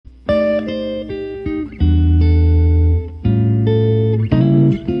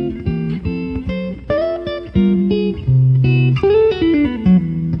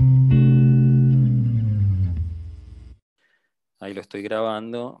estoy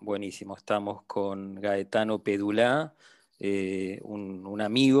grabando. Buenísimo, estamos con Gaetano Pedulla, un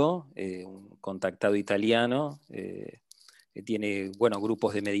amigo, un contactado italiano, que tiene, bueno,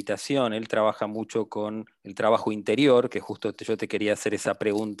 grupos de meditación. Él trabaja mucho con el trabajo interior, que justo yo te quería hacer esa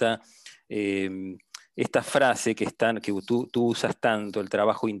pregunta. eh, Esta frase que tú usas tanto, el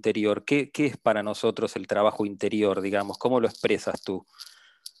trabajo interior, ¿qué es para nosotros el trabajo interior, digamos? ¿Cómo lo expresas tú?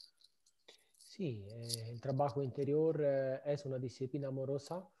 Sí, el trabajo interior es una disciplina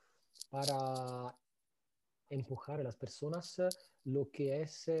amorosa para empujar a las personas lo que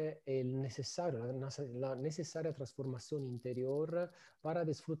es el necesario, la necesaria transformación interior para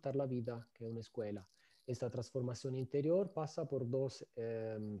disfrutar la vida, que es una escuela. Esta transformación interior pasa por dos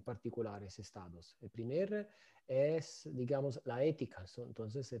particulares estados. El primer es, digamos, la ética.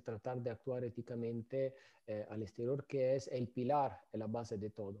 Entonces, tratar de actuar éticamente al exterior, que es el pilar, la base de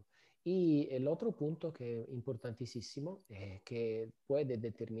todo. Y el otro punto que es importantísimo, que puede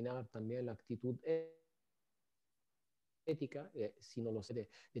determinar también la actitud ética, si no lo sé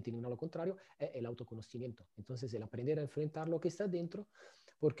determinar lo contrario, es el autoconocimiento. Entonces, el aprender a enfrentar lo que está dentro,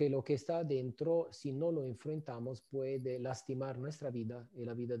 porque lo que está dentro, si no lo enfrentamos, puede lastimar nuestra vida y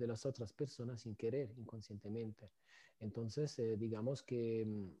la vida de las otras personas sin querer, inconscientemente. Entonces, digamos que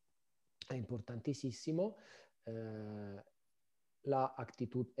es importantísimo la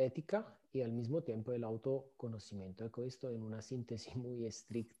actitud ética y al mismo tiempo el autoconocimiento. Ecco, esto en una síntesis muy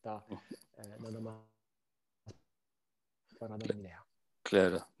estricta, nada más para dar Cla- una idea.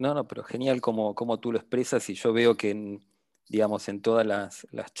 Claro, no, no, pero genial como tú lo expresas y yo veo que digamos, en todas las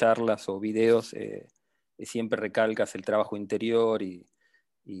charlas o videos siempre recalcas el trabajo interior y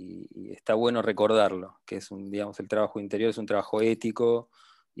está bueno recordarlo, que es digamos, el trabajo interior es un trabajo ético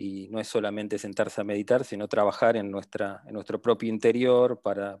y no es solamente sentarse a meditar, sino trabajar en nuestro propio interior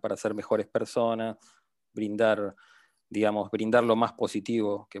para ser mejores personas, brindar, digamos, brindar lo más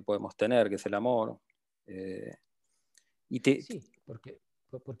positivo que podemos tener, que es el amor. Eh, y te, Sí, porque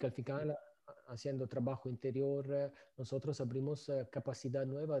al final, haciendo trabajo interior, nosotros abrimos capacidad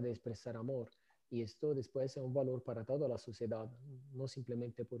nueva de expresar amor. Y esto después es un valor para toda la sociedad, no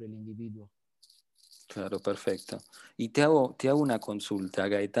simplemente por el individuo. Claro, perfecto. Y te hago una consulta,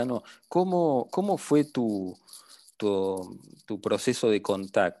 Gaetano. ¿Cómo fue tu proceso de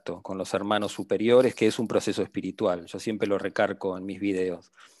contacto con los hermanos superiores, que es un proceso espiritual? Yo siempre lo recargo en mis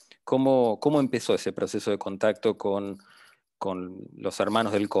videos. ¿Cómo empezó ese proceso de contacto con los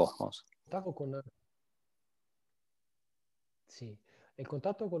hermanos del cosmos? Contacto con, sí, el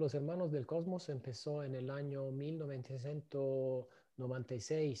contacto con los hermanos del cosmos empezó en el año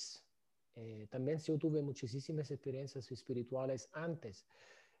 1996. También yo tuve muchísimas experiencias espirituales antes,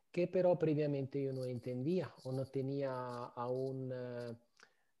 que pero previamente yo no entendía o no tenía aún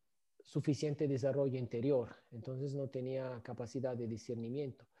suficiente desarrollo interior, entonces no tenía capacidad de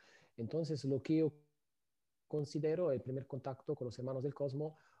discernimiento. Entonces lo que yo considero el primer contacto con los hermanos del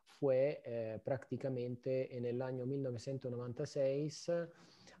cosmos fue prácticamente en el año 1996.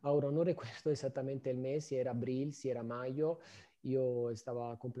 Ahora no recuerdo exactamente el mes, si era abril, si era mayo. Yo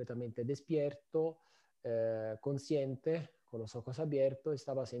estaba completamente despierto, consciente, con los ojos abiertos,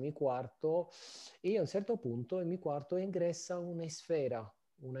 estaba en mi cuarto y a un cierto punto en mi cuarto ingresa una esfera,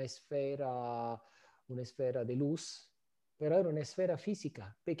 una esfera de luz, pero era una esfera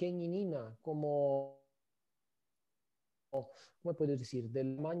física, pequeñina, como ¿cómo puedo decir?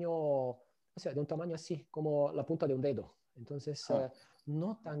 Del tamaño, o sea, de un tamaño así, como la punta de un dedo. Entonces, Ah,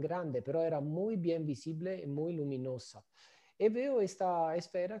 no tan grande, pero era muy bien visible y muy luminosa. Y veo esta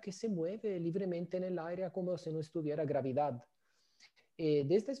esfera que se mueve libremente en el aire como si no estuviera gravedad. Y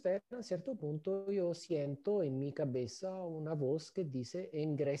de esta esfera, a cierto punto, yo siento en mi cabeza una voz que dice,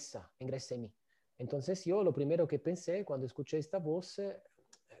 ingresa, ingresa en mí. Entonces yo lo primero que pensé cuando escuché esta voz,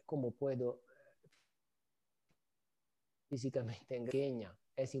 ¿cómo puedo físicamente pequeña?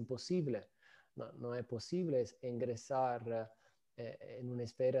 Es imposible, no, no es posible ingresar en una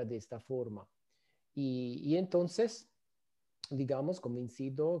esfera de esta forma. Y entonces, digamos,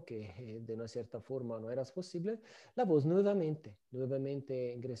 convencido que de una cierta forma no era posible, la voz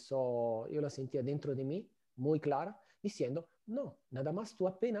nuevamente ingresó, yo la sentía dentro de mí, muy clara, diciendo, no, nada más tú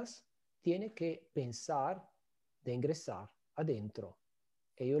apenas tienes que pensar de ingresar adentro.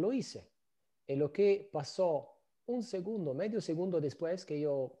 Y yo lo hice. Y lo que pasó un segundo, medio segundo después que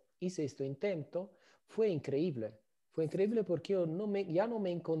yo hice este intento, fue increíble. Fue increíble porque yo ya no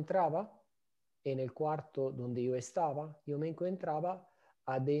me encontraba en el cuarto donde yo estaba, yo me encontraba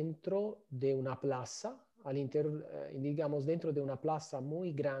adentro de una plaza, digamos dentro de una plaza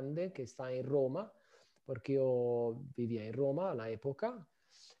muy grande que está en Roma, porque yo vivía en Roma a la época,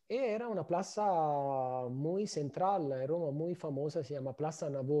 era una plaza muy central en Roma, muy famosa, se llama Plaza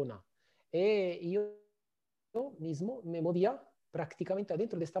Navona. Y yo mismo me movía prácticamente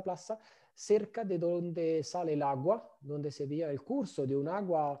adentro de esta plaza, cerca de donde sale el agua, donde se veía el curso de un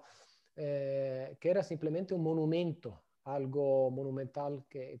agua que era simplemente un monumento, algo monumental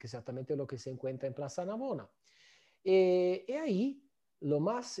que exactamente lo que se encuentra en Plaza Navona. Y ahí lo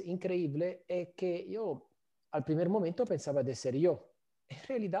más increíble es que yo al primer momento pensaba de ser yo. En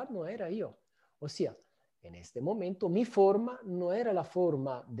realidad no era yo. O sea, en este momento mi forma no era la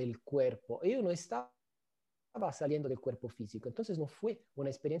forma del cuerpo. Yo no estaba saliendo del cuerpo físico. Entonces no fue una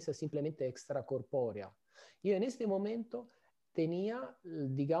experiencia simplemente extracorpórea. Yo en este momento tenía,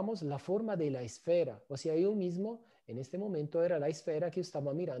 digamos, la forma de la esfera. O sea, yo mismo en este momento era la esfera que yo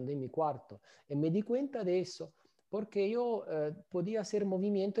estaba mirando en mi cuarto. Y me di cuenta de eso porque yo podía hacer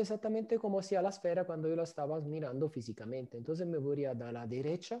movimiento exactamente como hacía la esfera cuando yo la estaba mirando físicamente. Entonces me movía de la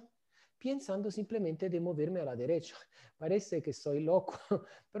derecha pensando simplemente de moverme a la derecha. Parece que soy loco,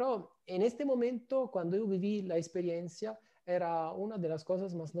 pero en este momento, cuando yo viví la experiencia, era una de las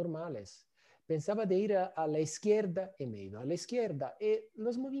cosas más normales. Pensaba de ir a la izquierda y me iba a la izquierda. Y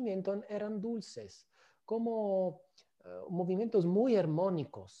los movimientos eran dulces, como movimientos muy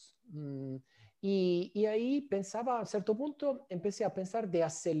armónicos. Y ahí pensaba, a cierto punto, empecé a pensar de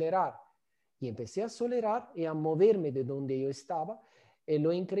acelerar. Y empecé a acelerar y a moverme de donde yo estaba. Y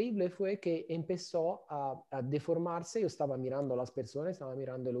lo increíble fue que empezó a deformarse. Yo estaba mirando a las personas, estaba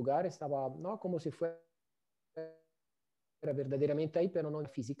mirando el lugar, estaba, ¿no? Como si fuera verdaderamente ahí, pero no en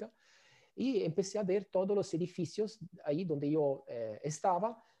física. Y empecé a ver todos los edificios ahí donde yo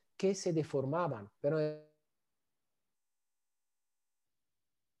estaba que se deformaban. Pero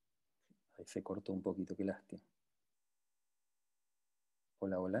Ahí se cortó un poquito, qué lástima.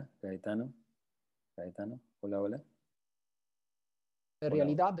 Hola, hola, Gaetano. Gaetano, hola, hola. en Hola,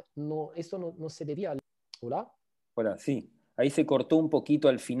 realidad no, esto no se debía. Hola. hola, sí. Ahí se cortó un poquito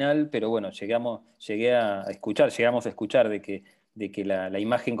al final, pero bueno, llegamos a escuchar de que la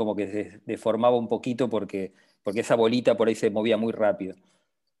imagen como que se deformaba un poquito porque esa bolita por ahí se movía muy rápido.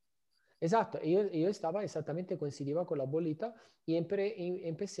 Exacto, yo estaba exactamente, coincidía con la bolita y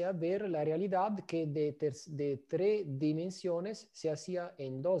empecé a ver la realidad que de 3 dimensiones se hacía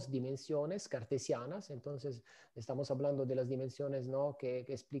en 2 dimensiones cartesianas. Entonces estamos hablando de las dimensiones, ¿no? que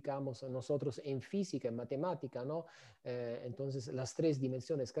explicamos nosotros en física, en matemática, ¿no? Entonces las 3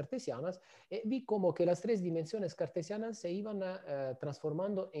 dimensiones cartesianas. Vi como que las 3 dimensiones cartesianas se iban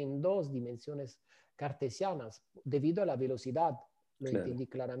transformando en 2 dimensiones cartesianas debido a la velocidad, lo Claro. entendí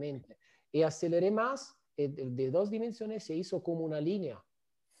claramente. Y aceleré más, de 2 dimensiones se hizo como una línea.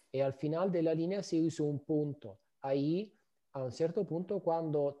 Y al final de la línea se hizo un punto. Ahí, a un cierto punto,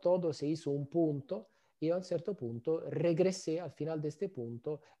 cuando todo se hizo un punto, yo a un cierto punto regresé al final de este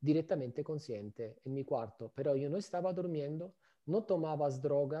punto directamente consciente en mi cuarto. Pero yo no estaba durmiendo, no tomabas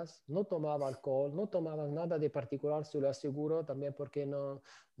drogas, no tomaba alcohol, no tomaba nada de particular, se lo aseguro, también porque no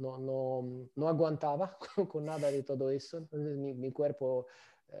aguantaba con nada de todo eso. Entonces mi cuerpo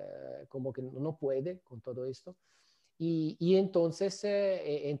como que no puede con todo esto. Y entonces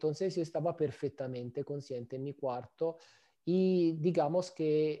yo estaba perfectamente consciente en mi cuarto y digamos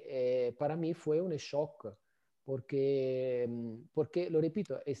que para mí fue un shock porque, lo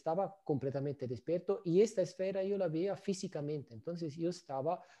repito, estaba completamente despierto y esta esfera yo la veía físicamente, entonces yo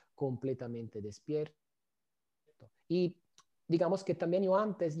estaba completamente despierto. Y digamos que también yo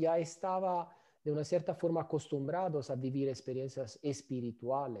antes ya estaba de una cierta forma acostumbrados a vivir experiencias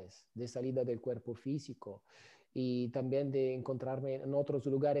espirituales de salida del cuerpo físico y también de encontrarme en otros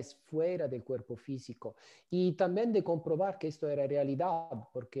lugares fuera del cuerpo físico y también de comprobar que esto era realidad,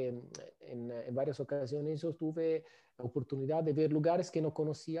 porque en varias ocasiones yo tuve la oportunidad de ver lugares que no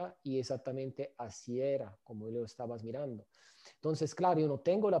conocía y exactamente así era como lo estabas mirando. Entonces, claro, yo no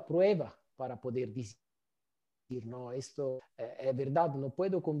tengo la prueba para poder decir, no, esto es verdad, no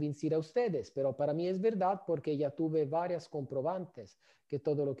puedo convencer a ustedes, pero para mí es verdad porque ya tuve varias comprobantes que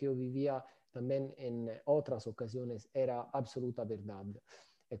todo lo que yo vivía también en otras ocasiones era absoluta verdad.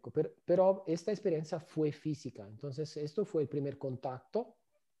 Ecco, pero esta experiencia fue física, entonces esto fue el primer contacto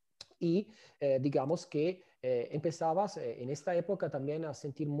y digamos que empezabas en esta época también a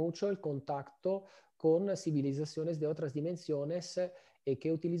sentir mucho el contacto con civilizaciones de otras dimensiones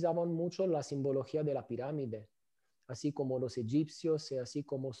que utilizaban mucho la simbología de la pirámide, así como los egipcios y así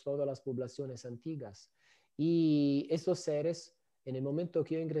como todas las poblaciones antiguas. Y estos seres, en el momento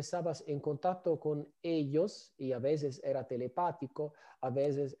que yo ingresaba en contacto con ellos, y a veces era telepático, a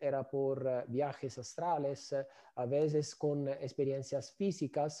veces era por viajes astrales, a veces con experiencias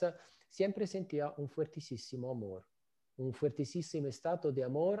físicas, siempre sentía un fuertísimo amor, un fuertísimo estado de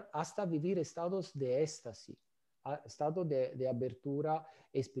amor hasta vivir estados de éxtasis, estado de abertura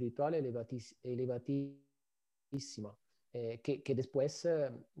espiritual elevatísima, que después,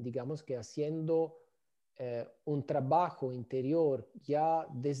 digamos que haciendo un trabajo interior ya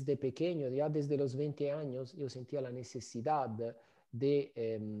desde pequeño, ya desde los 20 años, yo sentía la necesidad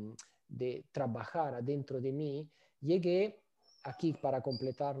de trabajar adentro de mí. Llegué aquí para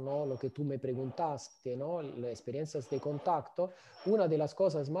completar, ¿no?, lo que tú me preguntaste, ¿no?, las experiencias de contacto. Una de las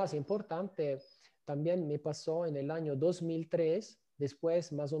cosas más importantes también me pasó en el año 2003,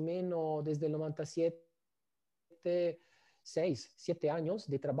 después más o menos desde el 97, 6, 7 años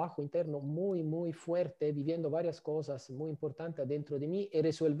de trabajo interno muy, muy fuerte, viviendo varias cosas muy importantes dentro de mí y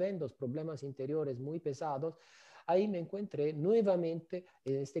resolviendo problemas interiores muy pesados. Ahí me encontré nuevamente,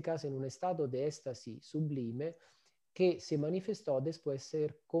 en este caso en un estado de éxtasis sublime, que se manifestó después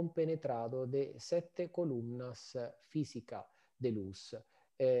ser compenetrado de 7 columnas físicas de luz.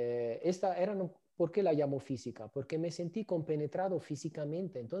 ¿Por qué la llamo física? Porque me sentí compenetrado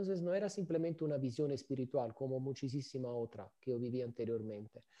físicamente, entonces no era simplemente una visión espiritual como muchísima otra que yo viví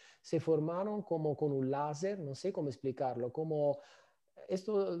anteriormente. Se formaron como con un láser, no sé cómo explicarlo, como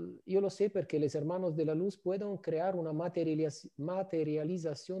esto yo lo sé porque los hermanos de la luz pueden crear una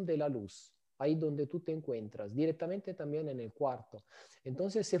materialización de la luz ahí donde tú te encuentras, directamente también en el cuarto.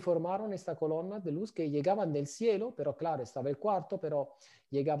 Entonces se formaron estas columnas de luz que llegaban del cielo, pero claro, estaba el cuarto, pero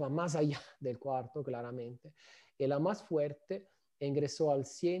llegaba más allá del cuarto, claramente. Y la más fuerte ingresó al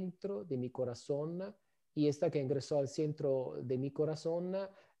centro de mi corazón, y esta que ingresó al centro de mi corazón,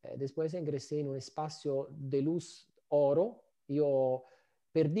 después ingresé en un espacio de luz oro. Yo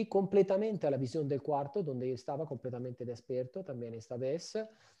perdí completamente la visión del cuarto, donde yo estaba completamente despierto también esta vez,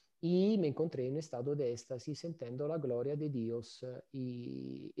 y me encontré en un estado de éxtasis, sintiendo la gloria de Dios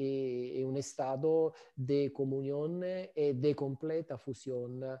y un estado de comunión y de completa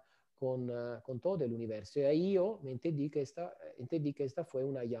fusión con todo el universo. Y ahí yo me entendí que esta fue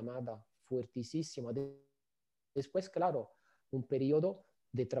una llamada fuertísima. Después, claro, un periodo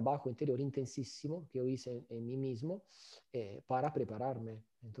de trabajo interior intensísimo que yo hice en mí mismo para prepararme.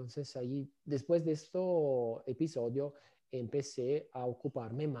 Entonces, ahí, después de este episodio, empecé a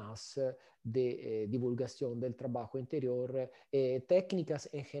ocuparme más de divulgación del trabajo interior, técnicas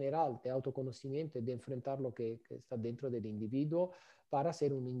en general de autoconocimiento y de enfrentar lo que está dentro del individuo para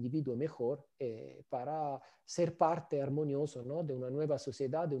ser un individuo mejor, para ser parte armonioso, ¿no?, de una nueva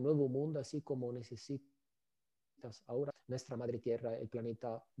sociedad, de un nuevo mundo, así como necesita ahora nuestra madre tierra, el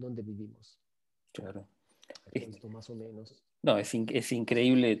planeta donde vivimos. Claro. Esto más o menos. No, es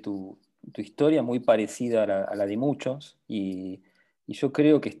increíble tu historia, muy parecida a la de muchos, y yo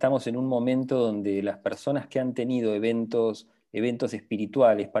creo que estamos en un momento donde las personas que han tenido eventos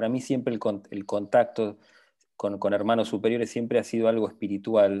espirituales, para mí siempre el contacto con hermanos superiores siempre ha sido algo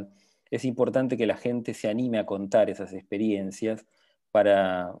espiritual. Es importante que la gente se anime a contar esas experiencias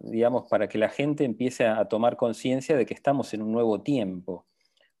para, digamos, para que la gente empiece a tomar conciencia de que estamos en un nuevo tiempo.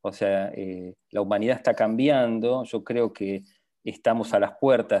 O sea, la humanidad está cambiando. Yo creo que estamos a las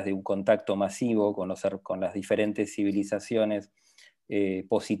puertas de un contacto masivo con las diferentes civilizaciones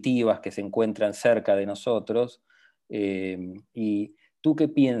positivas que se encuentran cerca de nosotros. ¿Y tú qué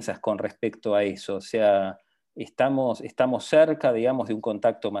piensas con respecto a eso? O sea, estamos cerca, digamos, de un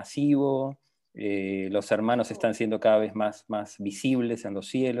contacto masivo. Los hermanos están siendo cada vez más visibles en los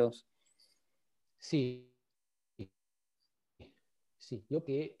cielos. Sí, sí, yo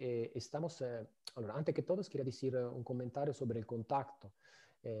que estamos, ahora, antes que todo, quería decir un comentario sobre el contacto,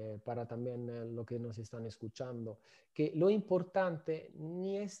 para también lo que nos están escuchando, que lo importante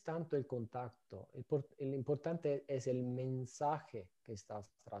ni es tanto el contacto, el importante es el mensaje que está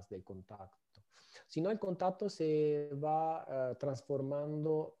atrás del contacto. Si no, el contacto se va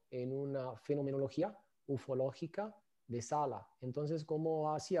transformando en una fenomenología ufológica de sala. Entonces,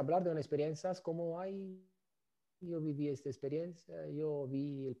 como así, hablar de una experiencia es como hay... Yo viví esta experiencia, yo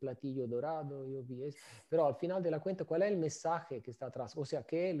vi el platillo dorado, yo vi eso, pero al final de la cuenta, ¿cuál es el mensaje que está atrás? O sea,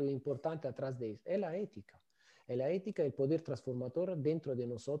 ¿qué es lo importante atrás de eso? Es la ética, el poder transformador dentro de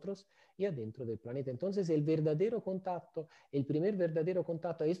nosotros y adentro del planeta. Entonces, el verdadero contacto, el primer verdadero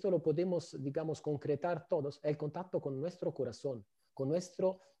contacto, esto lo podemos, digamos, concretar todos, el contacto con nuestro corazón, con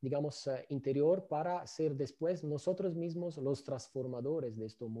nuestro, digamos, interior, para ser después nosotros mismos los transformadores de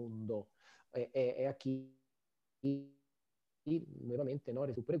este mundo. Aquí y nuevamente, ¿no?,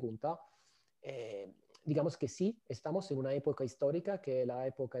 de tu pregunta, eh, digamos que sí, estamos en una época histórica que es la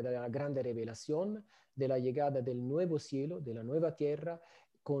época de la grande revelación, de la llegada del nuevo cielo, de la nueva tierra,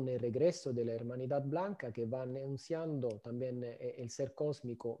 con el regreso de la Hermandad Blanca, que va anunciando también el ser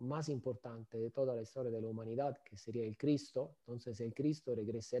cósmico más importante de toda la historia de la humanidad, que sería el Cristo. Entonces el Cristo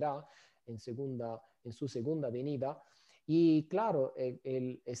regresará en su segunda venida. Y claro,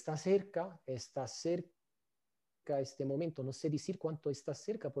 él está cerca este momento. No sé decir cuánto está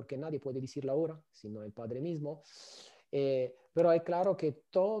cerca porque nadie puede decir la hora, sino el Padre mismo. Pero es claro que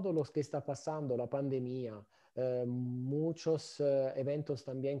todo lo que está pasando, la pandemia, muchos eventos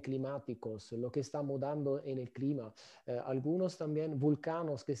también climáticos, lo que está mudando en el clima, algunos también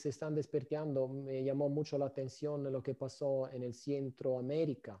vulcanos que se están despertando. Me llamó mucho la atención lo que pasó en el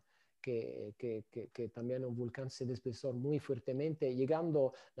Centroamérica, que también un volcán se despertó muy fuertemente,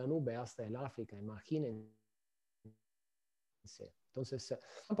 llegando la nube hasta el África, imagínense. Entonces,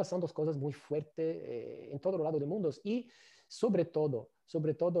 están pasando cosas muy fuertes en todo el lado del mundo y sobre todo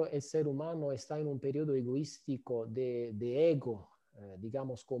el ser humano está en un periodo egoístico de ego,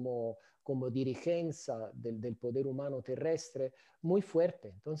 digamos, como dirigencia del poder humano terrestre muy fuerte.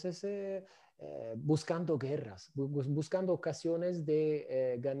 Entonces, buscando guerras, buscando ocasiones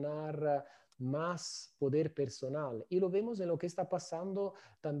de ganar más poder personal. Y lo vemos en lo que está pasando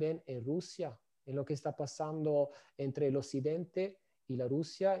también en Rusia, en lo que está pasando entre el occidente y la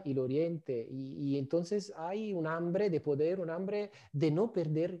Rusia y el oriente. Y entonces hay un hambre de poder, un hambre de no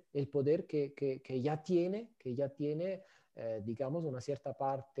perder el poder que ya tiene, digamos, una cierta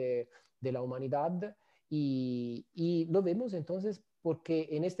parte de la humanidad. Y lo vemos entonces porque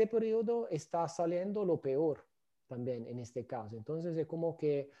en este periodo está saliendo lo peor también en este caso. Entonces es como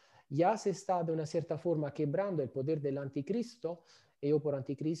que ya se está de una cierta forma quebrando el poder del anticristo. E io por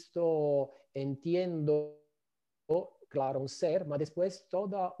anticristo entiendo, claro, un ser, ma después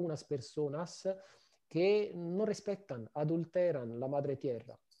todas unas personas que no respetan, adulteran la madre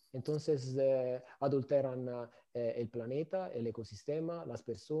tierra. Entonces, adulteran el planeta, el ecosistema, las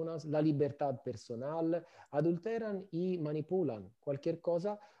personas, la libertad personal, adulteran y manipulan cualquier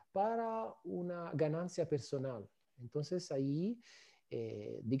cosa para una ganancia personal. Entonces, ahí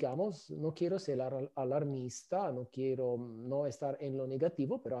digamos, no quiero ser alarmista, no quiero no estar en lo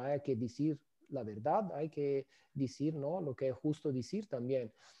negativo, pero hay que decir la verdad, hay que decir ¿no? lo que es justo decir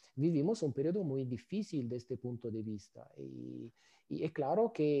también. Vivimos un periodo muy difícil desde este punto de vista y es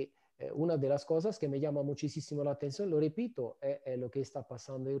claro que una de las cosas que me llama muchísimo la atención, lo repito, es lo que está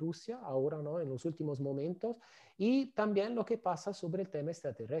pasando en Rusia ahora, ¿no? En los últimos momentos y también lo que pasa sobre el tema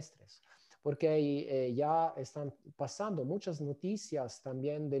extraterrestres porque ya están pasando muchas noticias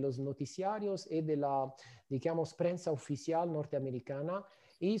también de los noticiarios y de la, digamos, prensa oficial norteamericana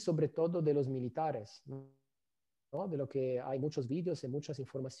y sobre todo de los militares, ¿no? De lo que hay muchos vídeos y muchas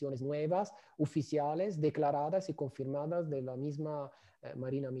informaciones nuevas, oficiales, declaradas y confirmadas de la misma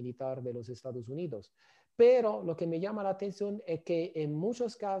Marina Militar de los Estados Unidos. Pero lo que me llama la atención es que en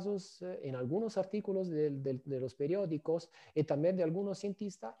muchos casos, en algunos artículos de los periódicos y también de algunos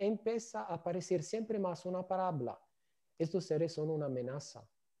cientistas, empieza a aparecer siempre más una parábola. Estos seres son una amenaza.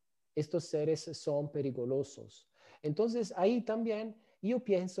 Estos seres son peligrosos. Entonces, ahí también yo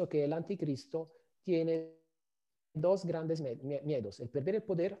pienso que el anticristo tiene dos grandes miedos, el perder el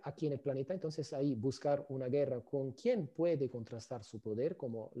poder aquí en el planeta, entonces ahí buscar una guerra con quien puede contrastar su poder,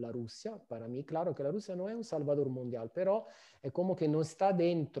 como la Rusia. Para mí, claro que la Rusia no es un salvador mundial, pero es como que no está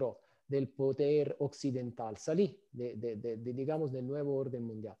dentro del poder occidental, salí digamos, del nuevo orden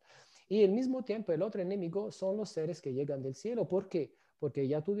mundial. Y al mismo tiempo, el otro enemigo son los seres que llegan del cielo. ¿Por qué? Porque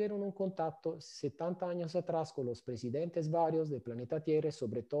ya tuvieron un contacto 70 años atrás con los presidentes varios del planeta Tierra,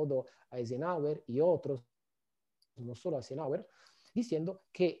 sobre todo Eisenhower y otros, no solo Eisenhower, diciendo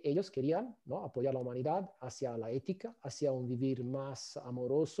que ellos querían ¿no? apoyar a la humanidad hacia la ética, hacia un vivir más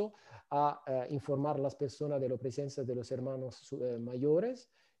amoroso, a informar a las personas de la presencia de los hermanos mayores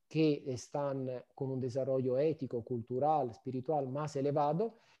que están con un desarrollo ético, cultural, espiritual más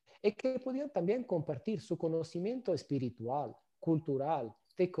elevado y que podían también compartir su conocimiento espiritual, cultural,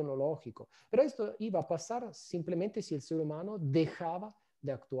 tecnológico. Pero esto iba a pasar simplemente si el ser humano dejaba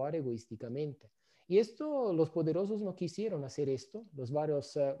de actuar egoísticamente. Y esto, los poderosos no quisieron hacer esto,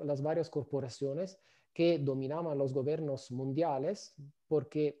 las varias corporaciones que dominaban los gobiernos mundiales,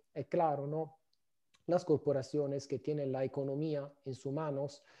 porque es claro, ¿no? Las corporaciones que tienen la economía en sus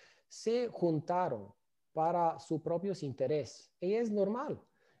manos se juntaron para sus propios intereses. Y es normal.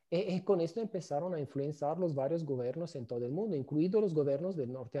 Y con esto empezaron a influenciar los varios gobiernos en todo el mundo, incluidos los gobiernos de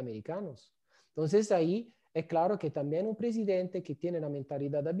norteamericanos. Entonces ahí es claro que también un presidente que tiene la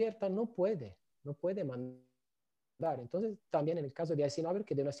mentalidad abierta no puede mandar. Entonces también en el caso de Eisenhower,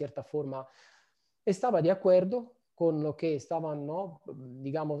 que de una cierta forma estaba de acuerdo con lo que estaban, ¿no?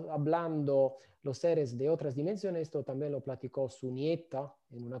 Digamos, hablando los seres de otras dimensiones. Esto también lo platicó su nieta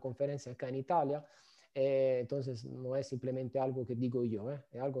en una conferencia acá en Italia. Entonces no es simplemente algo que digo yo,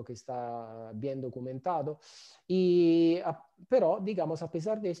 es algo que está bien documentado. Pero, digamos, a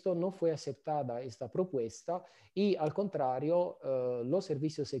pesar de esto, no fue aceptada esta propuesta y al contrario, los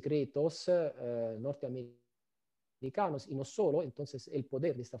servicios secretos norteamericanos y no solo, entonces el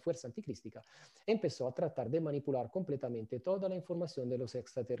poder de esta fuerza anticrística empezó a tratar de manipular completamente toda la información de los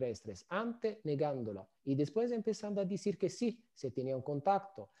extraterrestres, antes negándola y después empezando a decir que sí, se tenía un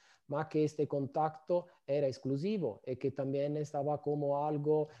contacto, ma que este contacto era exclusivo y que también estaba como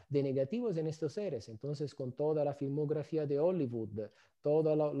algo de negativos en estos seres. Entonces, con toda la filmografía de Hollywood,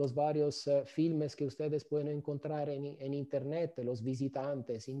 todos los varios filmes que ustedes pueden encontrar en Internet, Los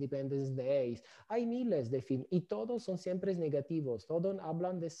Visitantes, Independence Days, hay miles de filmes y todos son siempre negativos, todos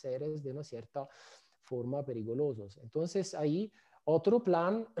hablan de seres de una cierta forma peligrosos. Entonces, ahí otro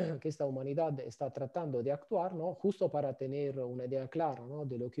plan que esta humanidad está tratando de actuar, ¿no? Justo para tener una idea clara, ¿no?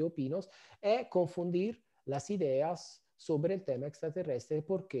 De lo que opino, es confundir las ideas sobre el tema extraterrestre.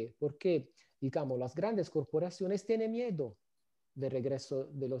 ¿Por qué? Porque, digamos, las grandes corporaciones tienen miedo del regreso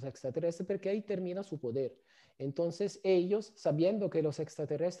de los extraterrestres porque ahí termina su poder. Entonces ellos, sabiendo que los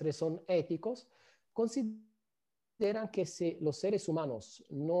extraterrestres son éticos, consideran que si los seres humanos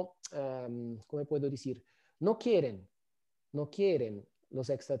no, ¿cómo puedo decir? No quieren no quieren los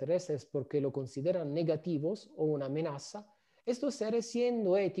extraterrestres porque lo consideran negativos o una amenaza, estos seres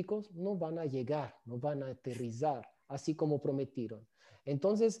siendo éticos no van a llegar, no van a aterrizar, así como prometieron.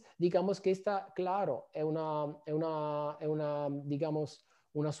 Entonces, digamos que está claro, digamos,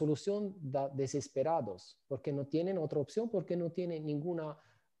 una solución de desesperados, porque no tienen otra opción, porque no tienen ninguna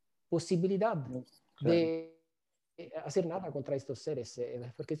posibilidad Claro. de hacer nada contra estos seres,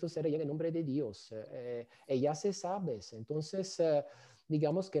 porque estos seres llegan en nombre de Dios, y ya se sabe. Entonces,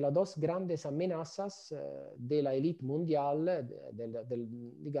 digamos que las dos grandes amenazas de la élite mundial,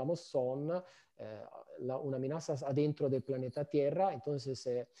 digamos, son una amenaza adentro del planeta Tierra, entonces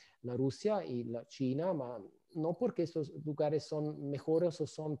la Rusia y la China, ma no porque estos lugares son mejores o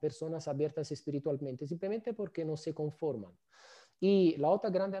son personas abiertas espiritualmente, simplemente porque no se conforman. Y la otra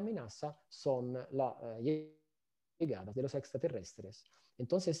grande amenaza son las llegadas de los extraterrestres.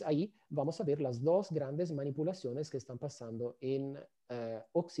 Entonces ahí vamos a ver las dos grandes manipulaciones que están pasando en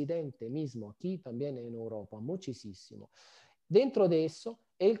Occidente mismo, aquí también en Europa, muchísimo. Dentro de eso,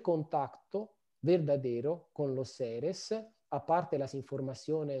 el contacto verdadero con los seres, aparte de las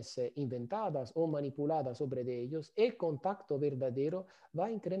informaciones inventadas o manipuladas sobre de ellos, el contacto verdadero va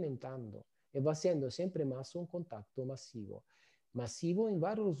incrementando y va siendo siempre más un contacto masivo, masivo en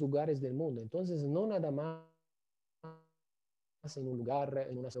varios lugares del mundo. Entonces, no nada más en un lugar,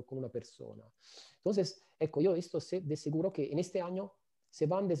 con una persona. Entonces, yo esto sé de seguro que en este año se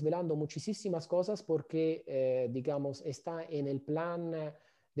van desvelando muchísimas cosas porque, digamos, está en el plan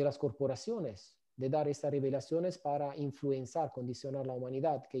de las corporaciones de dar estas revelaciones para influenciar, condicionar la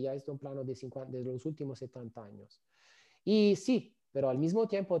humanidad, que ya es un plano de los últimos 70 años. Y sí, pero al mismo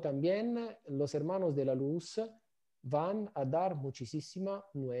tiempo también los hermanos de la luz van a dar muchísimas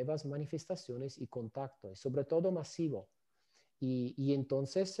nuevas manifestaciones y contactos, sobre todo masivo.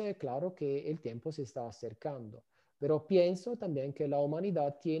 Entonces, claro que el tiempo se está acercando, pero pienso también que la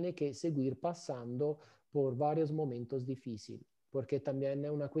humanidad tiene que seguir pasando por varios momentos difíciles, porque también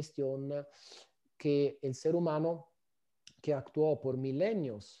es una cuestión que el ser humano que actuó por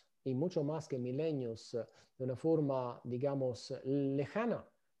milenios y mucho más que milenios de una forma, digamos, lejana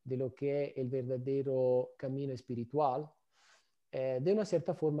de lo que es el verdadero camino espiritual, de una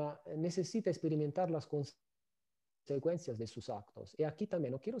cierta forma necesita experimentar las consecuencias de sus actos. Y aquí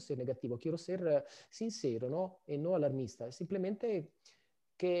también no quiero ser negativo, quiero ser sincero, ¿no? Y no alarmista. Simplemente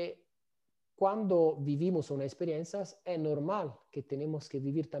que cuando vivimos una experiencia es normal que tenemos que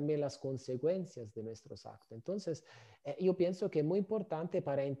vivir también las consecuencias de nuestros actos. Entonces, yo pienso que es muy importante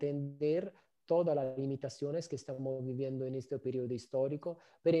para entender todas las limitaciones que estamos viviendo en este periodo histórico,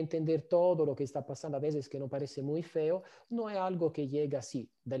 para entender todo lo que está pasando, a veces que nos parece muy feo, no es algo que llega así,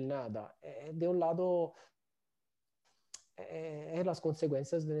 del nada. De un lado, las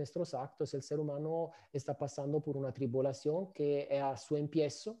consecuencias de nuestros actos. El ser humano está pasando por una tribulación que es a su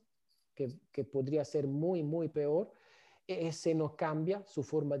empiezo, que podría ser muy, muy peor. Y si no cambia su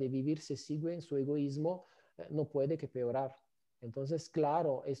forma de vivir, se sigue en su egoísmo, no puede que peorar. Entonces,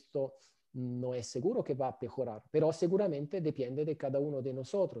 claro, esto no es seguro que va a mejorar, pero seguramente depende de cada uno de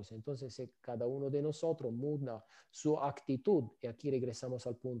nosotros. Entonces, si cada uno de nosotros muda su actitud, y aquí regresamos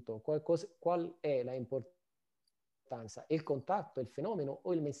al punto, ¿cuál es la importancia importancia, el contacto, el fenómeno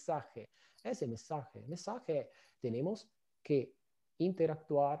o el mensaje. Ese mensaje, el mensaje tenemos que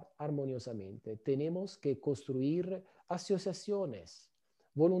interactuar armoniosamente, tenemos que construir asociaciones,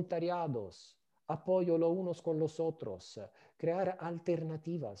 voluntariados, apoyo los unos con los otros, crear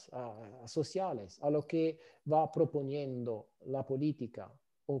alternativas sociales a lo que va proponiendo la política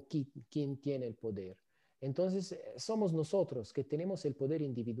o quien tiene el poder. Entonces, somos nosotros que tenemos el poder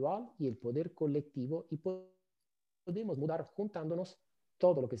individual y el poder colectivo y podemos mudar juntándonos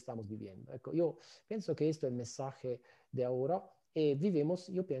todo lo que estamos viviendo. Ecco, yo pienso que esto es el mensaje de ahora. Vivimos,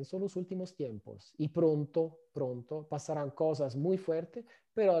 yo pienso, los últimos tiempos y pronto pasarán cosas muy fuertes,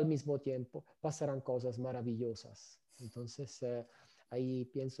 pero al mismo tiempo pasarán cosas maravillosas. Entonces, ahí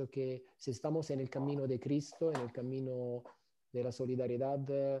pienso que si estamos en el camino de Cristo, en el camino de la solidaridad,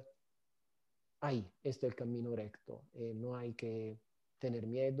 ahí, este es el camino recto. No hay que tener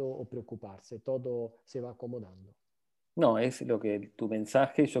miedo o preocuparse, todo se va acomodando. No, es lo que tu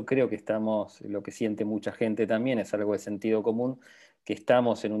mensaje, yo creo que estamos, lo que siente mucha gente también, es algo de sentido común, que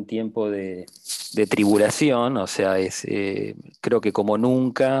estamos en un tiempo de tribulación, o sea, creo que como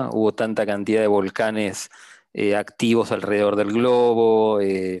nunca hubo tanta cantidad de volcanes activos alrededor del globo,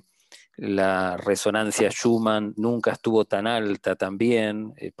 la resonancia Schumann nunca estuvo tan alta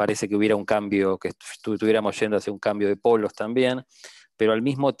también, parece que hubiera un cambio, que estuviéramos yendo hacia un cambio de polos también, pero al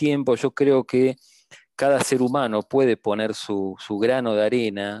mismo tiempo yo creo que cada ser humano puede poner su grano de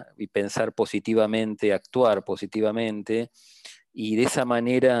arena y pensar positivamente, actuar positivamente, y de esa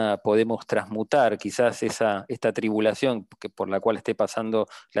manera podemos transmutar quizás esta tribulación por la cual esté pasando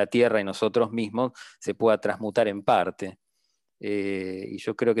la Tierra y nosotros mismos, se pueda transmutar en parte. Y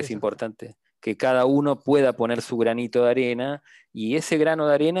yo creo que es Exacto. importante que cada uno pueda poner su granito de arena, y ese grano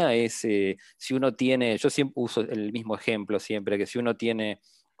de arena es, si uno tiene, yo siempre uso el mismo ejemplo siempre, que si uno tiene,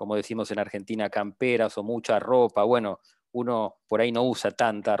 como decimos en Argentina, camperas o mucha ropa, bueno, uno por ahí no usa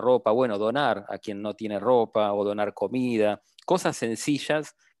tanta ropa, bueno, donar a quien no tiene ropa o donar comida, cosas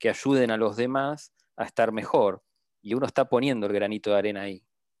sencillas que ayuden a los demás a estar mejor, y uno está poniendo el granito de arena ahí.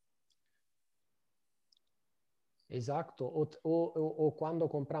 Exacto. O cuando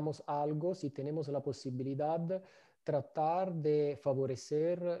compramos algo, si tenemos la posibilidad, tratar de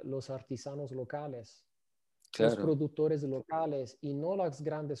favorecer los artesanos locales, los Claro, productores locales y no las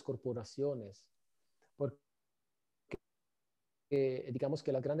grandes corporaciones. Porque digamos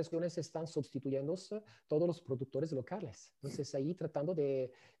que las grandes corporaciones están sustituyendo todos los productores locales. Entonces ahí tratando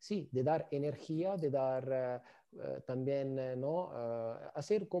de, sí, de dar energía, de dar también, ¿no?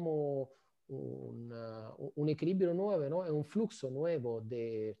 Hacer como un equilibrio nuevo, ¿no? Un flujo nuevo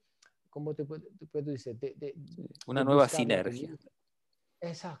de, ¿cómo te puedo decir? una De nueva buscar la sinergia. comida.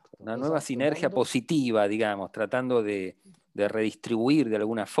 Exacto, Una nueva exacto, sinergia dando. positiva, digamos, tratando de redistribuir de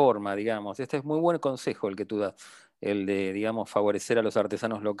alguna forma, digamos. Este es muy buen consejo el que tú das, el de, digamos, favorecer a los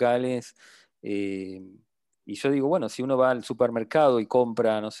artesanos locales. eh, y yo digo, bueno, si uno va al supermercado y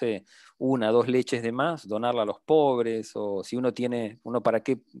compra, no sé, una, dos leches de más, donarla a los pobres, o si uno tiene, uno para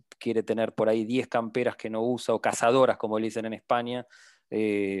qué quiere tener por ahí 10 camperas que no usa, o cazadoras, como le dicen en España,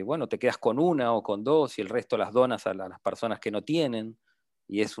 bueno, te quedas con una o con dos y el resto las donas a las personas que no tienen,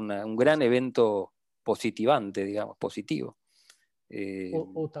 y es un gran Exacto. evento positivante, digamos, positivo.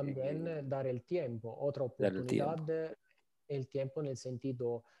 O también dar el tiempo, otra Dar el oportunidad, tiempo. el tiempo en el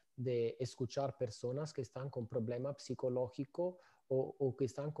sentido de escuchar personas que están con problemas psicológicos o que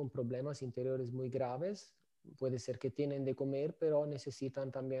están con problemas interiores muy graves. Puede ser que tienen de comer, pero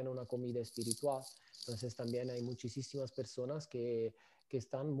necesitan también una comida espiritual. Entonces también hay muchísimas personas que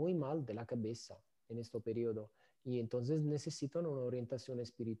están muy mal de la cabeza en este periodo y entonces necesitan una orientación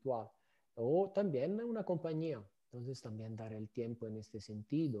espiritual o también una compañía. Entonces también dar el tiempo en este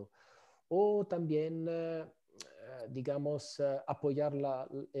sentido. O también, digamos, apoyar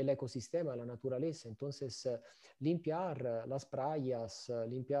el ecosistema, la naturaleza. Entonces, limpiar las playas,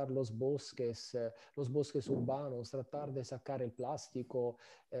 limpiar los bosques urbanos, tratar de sacar el plástico,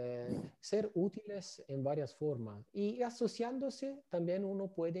 ser útiles en varias formas. Y asociándose, también uno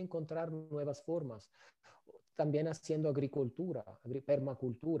puede encontrar nuevas formas también haciendo agricultura,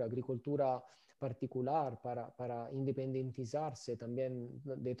 permacultura, agricultura particular para independizarse también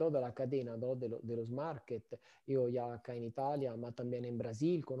de toda la cadena, ¿no? De los markets. Yo ya acá en Italia, pero también en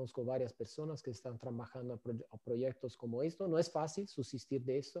Brasil, conozco varias personas que están trabajando a proyectos como esto. No es fácil subsistir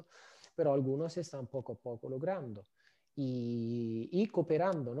de esto, pero algunos están poco a poco logrando. Y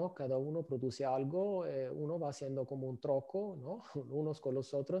cooperando, ¿no? Cada uno produce algo, uno va haciendo como un troco, ¿no? Unos con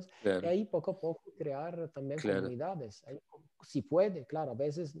los otros, y Claro, ahí poco a poco crear también claro, comunidades. Ahí, si puede, claro, a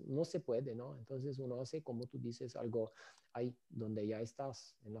veces no se puede, ¿no? Entonces uno hace, como tú dices, algo ahí donde ya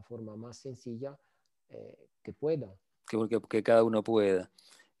estás, en la forma más sencilla, que pueda. Que cada uno pueda.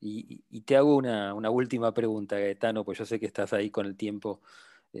 Y te hago una última pregunta, Gaetano, pues yo sé que estás ahí con el tiempo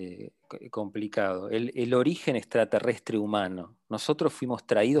complicado. El origen extraterrestre humano. ¿Nosotros fuimos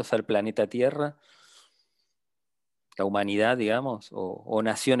traídos al planeta Tierra, la humanidad, digamos, o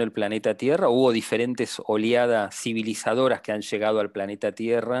nació en el planeta Tierra, o hubo diferentes oleadas civilizadoras que han llegado al planeta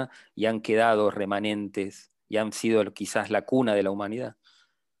Tierra y han quedado remanentes y han sido quizás la cuna de la humanidad?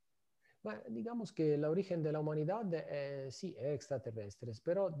 Bueno, digamos que el origen de la humanidad sí es extraterrestre,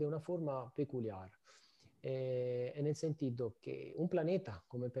 pero de una forma peculiar, en el sentido que un planeta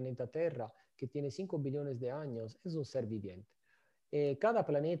como el planeta Tierra, que tiene 5 billones de años, es un ser viviente. Cada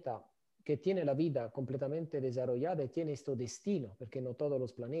planeta que tiene la vida completamente desarrollada tiene este destino, porque no todos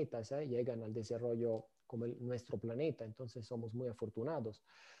los planetas llegan al desarrollo como nuestro planeta, entonces somos muy afortunados.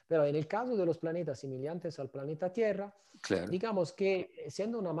 Pero en el caso de los planetas semejantes al planeta Tierra, Claro, digamos que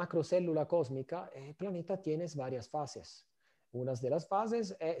siendo una macrocélula cósmica, el planeta tiene varias fases. Una de las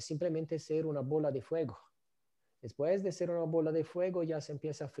fases es simplemente ser una bola de fuego. Después de ser una bola de fuego ya se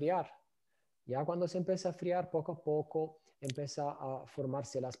empieza a friar. Ya cuando se empieza a friar, poco a poco empieza a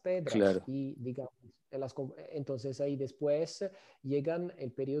formarse las pedras claro, y digamos, entonces ahí después llegan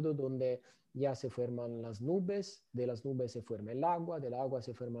el periodo donde ya se forman las nubes, de las nubes se forma el agua, del agua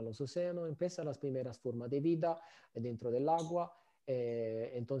se forman los océanos, empiezan las primeras formas de vida dentro del agua,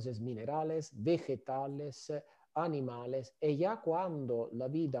 entonces minerales, vegetales, animales, y ya cuando la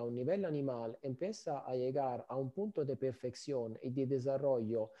vida a un nivel animal empieza a llegar a un punto de perfección y de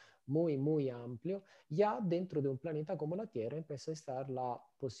desarrollo muy, muy amplio, ya dentro de un planeta como la Tierra empieza a estar la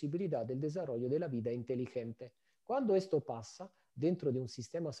posibilidad del desarrollo de la vida inteligente. Cuando esto pasa dentro de un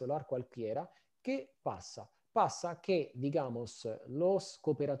sistema solar cualquiera, ¿qué pasa? Pasa que, digamos, los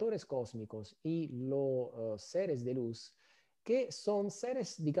cooperadores cósmicos y los seres de luz, que son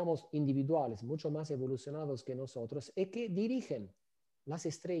seres, digamos, individuales, mucho más evolucionados que nosotros, y que dirigen las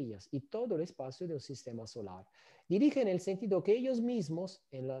estrellas y todo el espacio del sistema solar. Dirigen en el sentido que ellos mismos,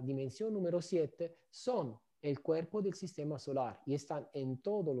 en la dimensión número 7, son el cuerpo del sistema solar y están en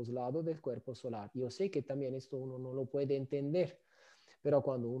todos los lados del cuerpo solar. Yo sé que también esto uno no lo puede entender, pero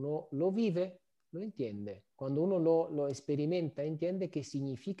cuando uno lo vive, lo entiende. Cuando uno lo experimenta, entiende qué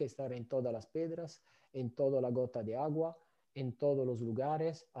significa estar en todas las piedras, en toda la gota de agua, en todos los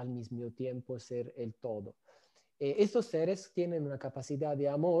lugares, al mismo tiempo ser el todo. Estos seres tienen una capacidad de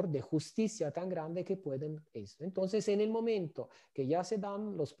amor, de justicia tan grande que pueden esto. Entonces, en el momento que ya se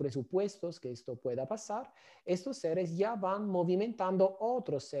dan los presupuestos que esto pueda pasar, estos seres ya van movimentando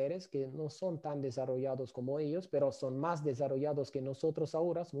otros seres que no son tan desarrollados como ellos, pero son más desarrollados que nosotros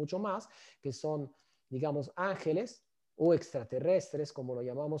ahora, mucho más, que son, digamos, ángeles o extraterrestres, como lo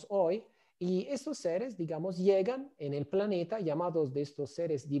llamamos hoy. Y estos seres, digamos, llegan en el planeta, llamados de estos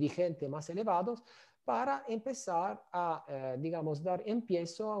seres dirigentes más elevados, para empezar a, digamos, dar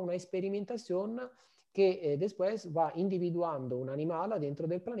empiezo a una experimentación que después va individuando un animal dentro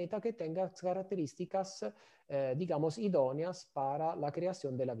del planeta que tenga características, digamos, idóneas para la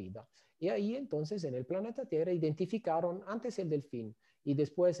creación de la vida. Y ahí entonces en el planeta Tierra identificaron antes el delfín y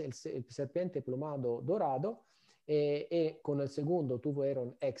después el serpiente plumado dorado, con el segundo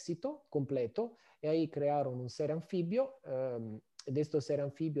tuvieron éxito completo y ahí crearon un ser anfibio. De estos ser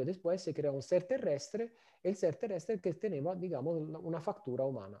anfibio después se creó un ser terrestre, el ser terrestre que tenía, digamos, una factura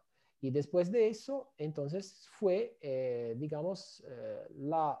humana. Y después de eso, entonces fue, digamos,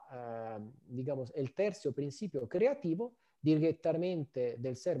 el tercio principio creativo directamente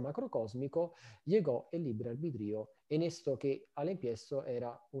del ser macrocósmico, llegó el libre albedrío en esto que al empiezo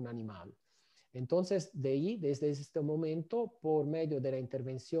era un animal. Entonces, de ahí, desde este momento, por medio de la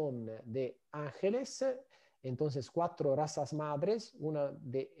intervención de ángeles, entonces 4 razas madres, una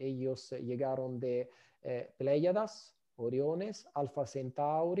de ellos llegaron de Pléyadas, Oriones, Alfa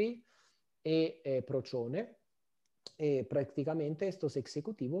Centauri y Procone. Prácticamente estos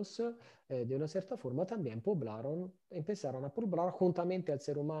ejecutivos de una cierta forma también poblaron, empezaron a poblar juntamente al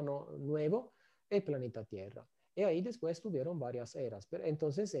ser humano nuevo el planeta Tierra. Y ahí después tuvieron varias eras. Pero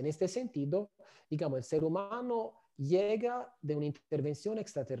entonces, en este sentido, digamos, el ser humano llega de una intervención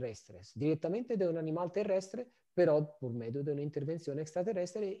extraterrestre, directamente de un animal terrestre, pero por medio de una intervención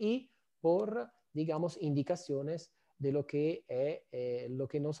extraterrestre y por, digamos, indicaciones de lo que es lo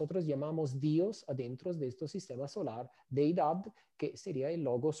que nosotros llamamos Dios adentro de este sistema solar, deidad, que sería el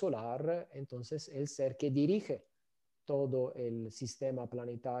logo solar, entonces el ser que dirige todo el sistema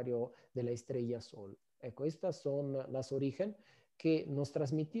planetario de la estrella Sol. Ecco, estas son las orígenes que nos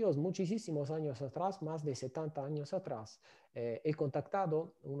transmitió muchísimos años atrás, más de 70 años atrás. He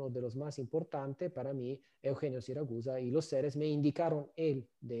contactado uno de los más importantes para mí, Eugenio Siracusa, y los seres me indicaron él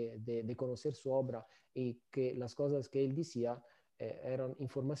de conocer su obra y que las cosas que él decía eran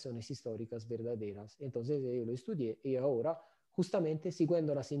informaciones históricas verdaderas. Entonces yo lo estudié y ahora, justamente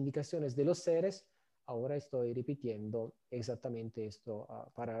siguiendo las indicaciones de los seres, ahora estoy repitiendo exactamente esto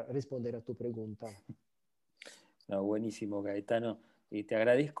para responder a tu pregunta. No, buenísimo, Gaetano. Te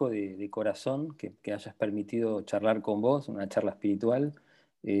agradezco de corazón que hayas permitido charlar con vos, una charla espiritual,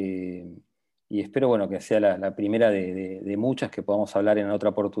 eh, y espero bueno, que sea la primera de muchas que podamos hablar en otra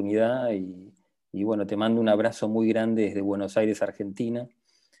oportunidad. Y bueno, te mando un abrazo muy grande desde Buenos Aires, Argentina,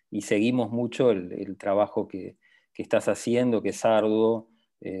 y seguimos mucho el trabajo que estás haciendo, que es arduo,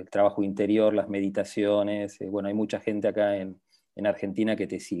 el trabajo interior, las meditaciones. Bueno, hay mucha gente acá en Argentina que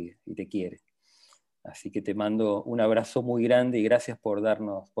te sigue y te quiere. Así que te mando un abrazo muy grande y gracias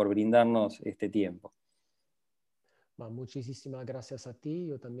por brindarnos este tiempo. Muchísimas gracias a ti.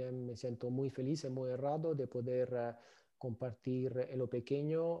 Yo también me siento muy feliz y muy honrado de poder compartir en lo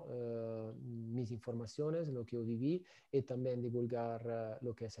pequeño mis informaciones, lo que yo viví y también divulgar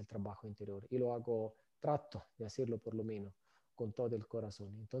lo que es el trabajo interior. Y lo hago, trato de hacerlo por lo menos con todo el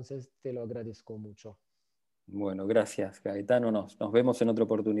corazón. Entonces te lo agradezco mucho. Bueno, gracias, Gaetano. Nos vemos en otra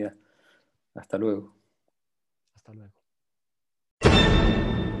oportunidad. Hasta luego. Hasta luego.